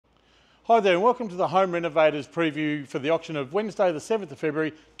Hi there and welcome to the Home Renovators preview for the auction of Wednesday the 7th of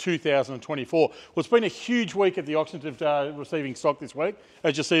February 2024. Well, it's been a huge week at the auctions of receiving stock this week.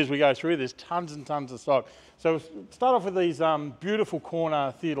 As you see as we go through, there's tons and tons of stock. So we'll start off with these beautiful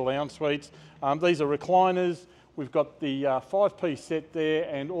corner theatre lounge suites. These are recliners. We've got the 5-piece set there,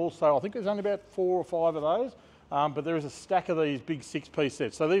 and also I think there's only about 4 or 5 of those, but there is a stack of these big 6-piece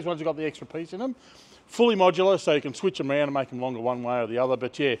sets. So these ones have got the extra piece in them. Fully modular, so you can switch them around and make them longer one way or the other.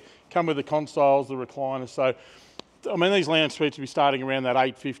 But yeah, come with the consoles, the recliners. So, I mean, these lounge suites will be starting around that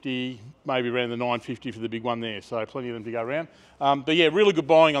 $850, maybe around the $950 for the big one there. So plenty of them to go around. But yeah, really good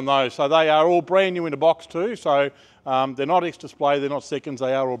buying on those. So they are all brand new in a box too. So they're not ex-display, they're not seconds,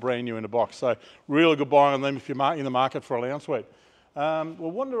 they are all brand new in a box. So really good buying on them if you're in the market for a lounge suite.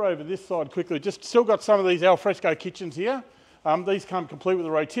 We'll wander over this side quickly. Just still got some of these al fresco kitchens here. These come complete with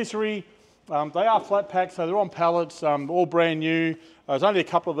a rotisserie. They are flat packed, so they're on pallets, all brand new. There's only a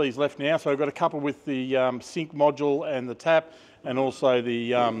couple of these left now, so I've got a couple with the sink module and the tap, and also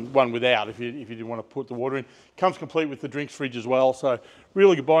the one without if you didn't want to put the water in. Comes complete with the drinks fridge as well, so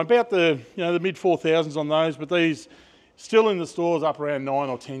really good buy. About the the mid $4,000s on those, but these still in the stores up around $9,000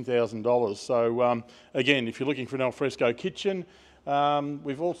 or $10,000. So again, if you're looking for an al fresco kitchen.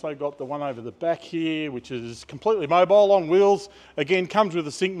 We've also got the one over the back here, which is completely mobile on wheels. Again, comes with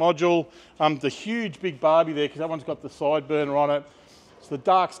a sink module. The huge big Barbie there, because that one's got the side burner on it. It's the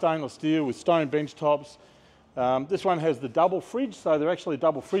dark stainless steel with stone bench tops. This one has the double fridge, so they're actually a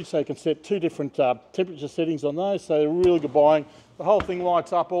double fridge, so you can set 2 different temperature settings on those. So they're really good buying. The whole thing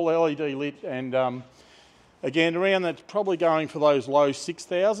lights up, all LED lit, and again, around that's probably going for those low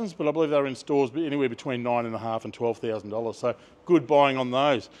 6,000s, but I believe they're in stores anywhere between $9,500 and $12,000. So good buying on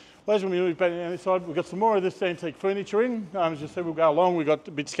those. Well, as we move back down this side, we've got some more of this antique furniture in. As you said, we'll go along. We've got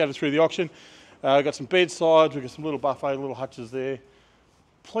a bit scattered through the auction. We've got some bedsides, we've got some little buffet, little hutches there.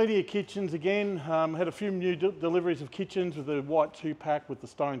 Plenty of kitchens again. Had a few new deliveries of kitchens with the white 2-pack with the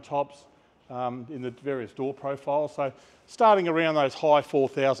stone tops in the various door profiles. So starting around those high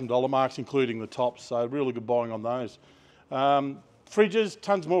 $4,000 marks, including the tops. So really good buying on those. Fridges,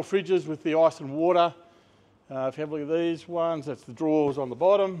 tons more fridges with the ice and water. If you have a look at these ones, that's the drawers on the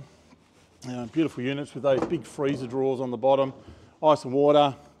bottom. Beautiful units with those big freezer drawers on the bottom. Ice and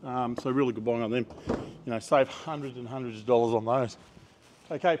water, so really good buying on them. Save hundreds and hundreds of dollars on those.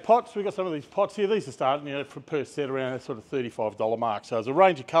 Okay, pots, we've got some of these pots here. These are starting for per set around that sort of $35 mark. So there's a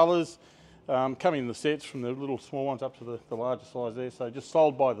range of colours coming in the sets from the little small ones up to the larger size there. So just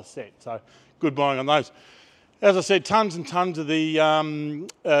sold by the set, so good buying on those. As I said, tons and tons of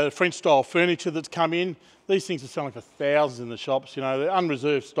the French style furniture that's come in. These things are selling for thousands in the shops. They're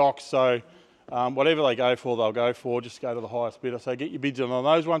unreserved stock, so whatever they go for, they'll go for. Just go to the highest bidder. So get your bids in on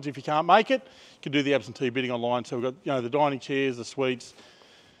those ones. If you can't make it, you can do the absentee bidding online. So we've got the dining chairs, the suites,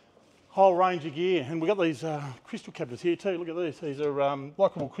 whole range of gear. And we've got these crystal cabinets here too. Look at these. These are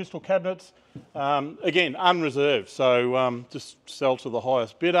lockable crystal cabinets. Again, unreserved, so just sell to the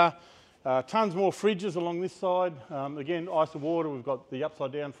highest bidder. Tons more fridges along this side. Again, ice and water. We've got the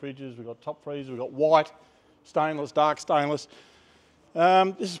upside down fridges. We've got top freezers. We've got white, stainless, dark stainless.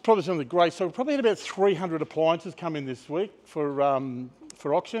 This is probably something great. So we probably had about 300 appliances come in this week for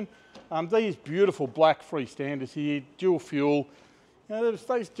auction. These beautiful black freestanders here, dual fuel.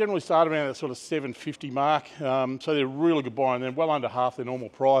 They generally start around that sort of $750 mark. So they're really good buying. They're well under half their normal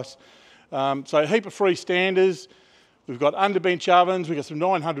price. So a heap of freestanders. We've got underbench ovens. We've got some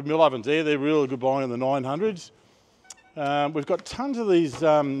 900mm ovens there. They're really good buying on the 900s. We've got tons of these,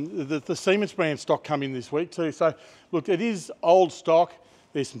 the Siemens brand stock come in this week too. So look, it is old stock.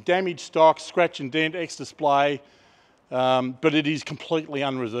 There's some damaged stock, scratch and dent, ex-display, but it is completely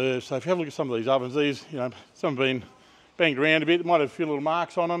unreserved. So if you have a look at some of these ovens, these, some have been banged around a bit. It might have a few little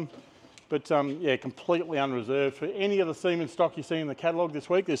marks on them, but yeah, completely unreserved. For any of the Siemens stock you see in the catalogue this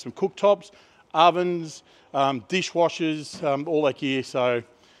week, there's some cooktops, ovens, dishwashers, all that gear. So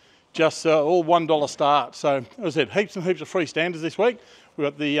just all $1 start. So as I said, heaps and heaps of free standards this week. We've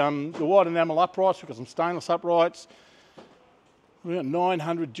got the white enamel uprights. We've got some stainless uprights. We've got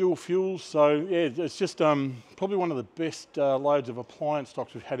 900 dual fuels. So yeah, it's just probably one of the best loads of appliance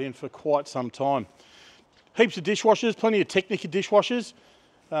stocks we've had in for quite some time. Heaps of dishwashers, plenty of Technica dishwashers.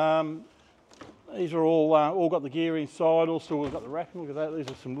 These are all got the gear inside. Also, we've got the wrapping. Look at that. These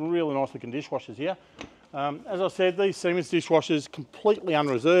are some really nice looking dishwashers here. As I said, these Siemens dishwashers completely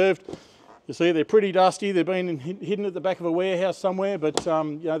unreserved. You see, they're pretty dusty. They've been hidden at the back of a warehouse somewhere, but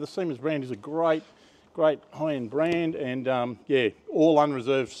the Siemens brand is a great high-end brand, and yeah, all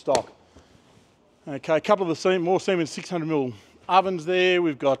unreserved stock. Okay, a couple of the more Siemens 600mm ovens there.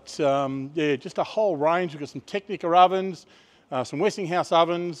 We've got yeah, just a whole range. We've got some Technica ovens, some Westinghouse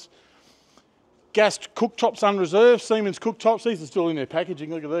ovens. Gas cooktops unreserved, Siemens cooktops. These are still in their packaging.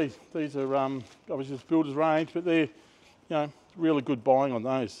 Look at these. These are obviously this builder's range, but they're really good buying on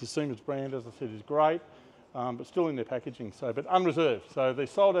those. The Siemens brand, as I said, is great, but still in their packaging. So, but unreserved. So they're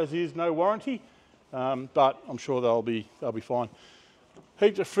sold as is, no warranty, but I'm sure they'll be fine.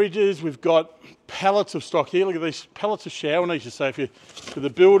 Heaps of fridges. We've got pallets of stock here. Look at these pallets of shower niches. So if you're for the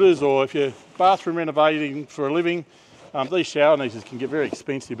builders or if you're bathroom renovating for a living, these shower niches can get very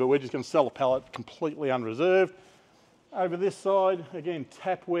expensive, but we're just going to sell a pallet completely unreserved. Over this side, again,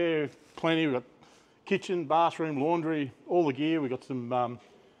 tapware, plenty. We've got kitchen, bathroom, laundry, all the gear. We've got some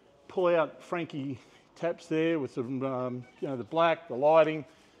pull-out Frankie taps there with some, the black, the lighting,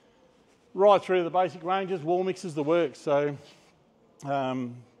 right through to the basic ranges, wall mixers, the works. So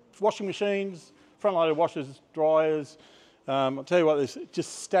washing machines, front-loaded washers, dryers. I'll tell you what, there's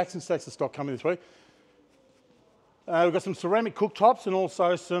just stacks and stacks of stock coming this week. We've got some ceramic cooktops and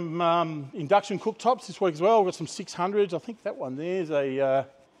also some induction cooktops this week as well. We've got some 600s. I think that one there's the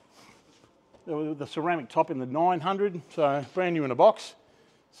ceramic top in the 900, so brand new in a box.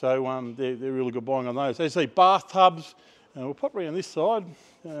 So they're really good buying on those. As you see, bathtubs. We'll pop around this side.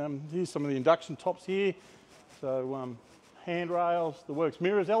 Here's some of the induction tops here. So handrails, the works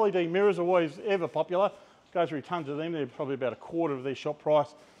mirrors. LED mirrors are always ever popular. Go through tons of them. They're probably about a quarter of their shop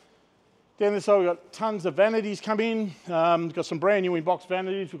price. Down this side, we've got tons of vanities come in. We've got some brand new in-box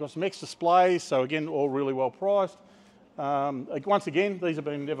vanities. We've got some extra displays. So again, all really well priced. Once again, these have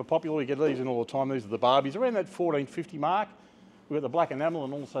been ever popular. We get these in all the time. These are the Barbies, around that $14.50 mark. We've got the black enamel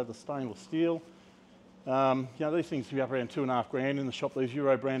and also the stainless steel. These things can be up around $2,500 in the shop. These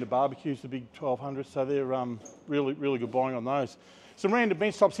Euro branded barbecues, the big 1200s. So they're really, really good buying on those. Some random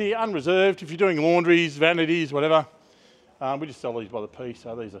bench tops here, unreserved. If you're doing laundries, vanities, whatever. We just sell these by the piece,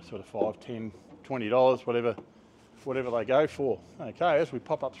 so these are sort of $5, $10, $20, whatever they go for. Okay, as we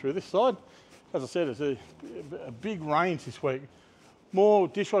pop up through this side, as I said, it's a big range this week. More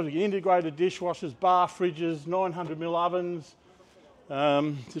dishwashers, integrated dishwashers, bar fridges, 900mm ovens.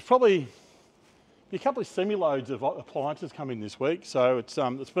 There's probably a couple of semi-loads of appliances coming this week, so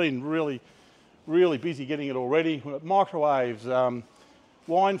it's been really, really busy getting it already. We've got microwaves,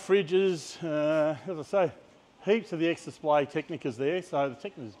 wine fridges, as I say, heaps of the X-Display Technicas there, so the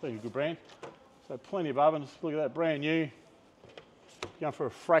Technica's been a good brand. So plenty of ovens, look at that, brand new. Going for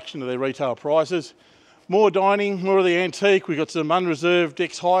a fraction of their retail prices. More dining, more of the antique. We've got some unreserved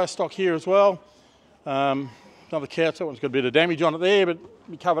ex-hire stock here as well. Another couch, that one's got a bit of damage on it there, but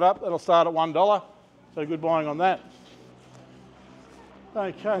we covered up. That'll start at $1, so good buying on that.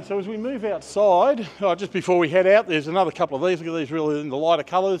 Okay, so as we move outside, just before we head out, there's another couple of these. Look at these really in the lighter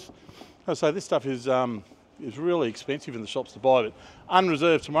colours. So this stuff is really expensive in the shops to buy, but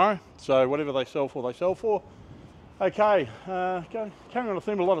unreserved tomorrow. So whatever they sell for, they sell for. Okay, carrying on a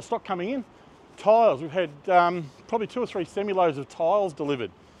theme, a lot of stock coming in. Tiles, we've had probably 2 or 3 semi-loads of tiles delivered.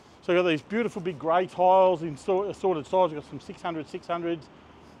 So we've got these beautiful big grey tiles in assorted sizes. We've got some 600s,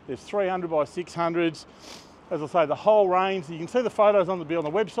 there's 300 by 600s. As I say, the whole range. You can see the photos on the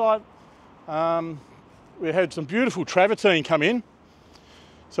website. We had some beautiful travertine come in.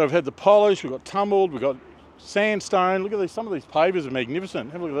 So we've had the polish, we've got tumbled, we've got sandstone. Look at these, some of these pavers are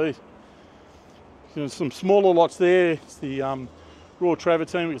magnificent. Have a look at these. There's some smaller lots there. It's the raw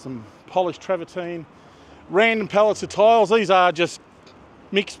travertine. We've got some polished travertine. Random pallets of tiles. These are just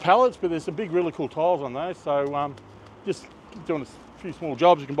mixed pallets, but there's some big, really cool tiles on those. So just doing a few small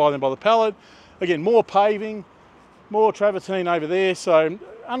jobs, you can buy them by the pallet. Again, more paving, more travertine over there. So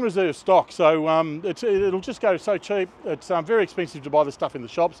unreserved stock. So it'll just go so cheap. It's very expensive to buy this stuff in the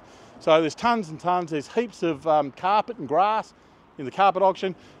shops. So there's tons and tons. There's heaps of carpet and grass in the carpet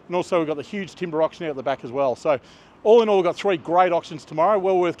auction. And also we've got the huge timber auction out the back as well. So all in all, we've got 3 great auctions tomorrow.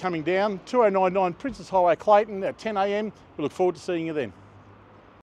 Well worth coming down. 2099 Princess Highway, Clayton at 10 AM. We look forward to seeing you then.